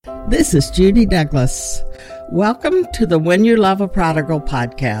This is Judy Douglas. Welcome to the When You Love a Prodigal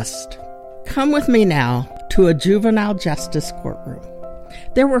podcast. Come with me now to a juvenile justice courtroom.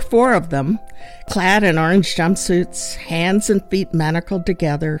 There were 4 of them, clad in orange jumpsuits, hands and feet manacled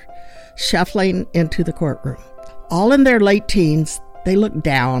together, shuffling into the courtroom. All in their late teens, they looked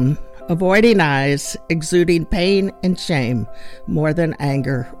down, avoiding eyes, exuding pain and shame more than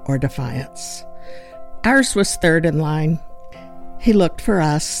anger or defiance. Ours was third in line. He looked for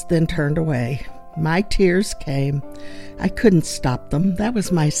us, then turned away. My tears came. I couldn't stop them. That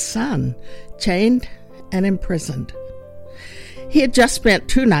was my son, chained and imprisoned. He had just spent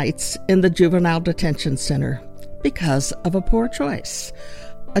 2 nights in the juvenile detention center because of a poor choice,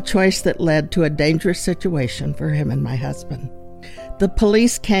 a choice that led to a dangerous situation for him and my husband. The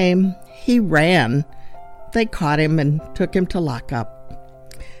police came. He ran. They caught him and took him to lockup.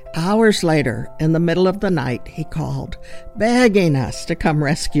 Hours later, in the middle of the night, he called, begging us to come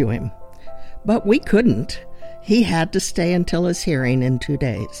rescue him. But we couldn't. He had to stay until his hearing in 2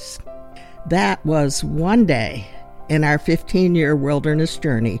 days. That was one day in our 15-year wilderness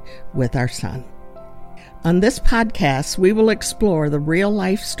journey with our son. On this podcast, we will explore the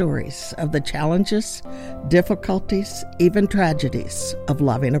real-life stories of the challenges, difficulties, even tragedies of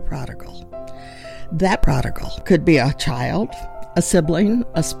loving a prodigal. That prodigal could be a child, a sibling,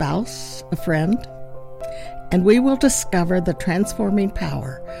 a spouse, a friend, and we will discover the transforming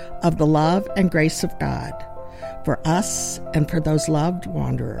power of the love and grace of God for us and for those loved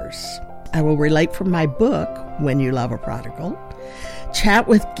wanderers. I will relate from my book, When You Love a Prodigal, chat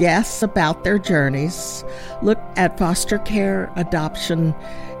with guests about their journeys, look at foster care, adoption,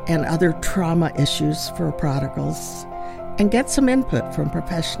 and other trauma issues for prodigals, and get some input from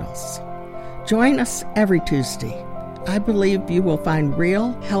professionals. Join us every Tuesday. I believe you will find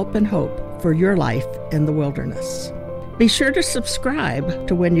real help and hope for your life in the wilderness. Be sure to subscribe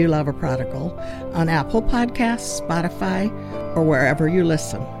to When You Love a Prodigal on Apple Podcasts, Spotify, or wherever you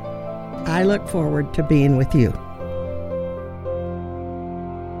listen. I look forward to being with you.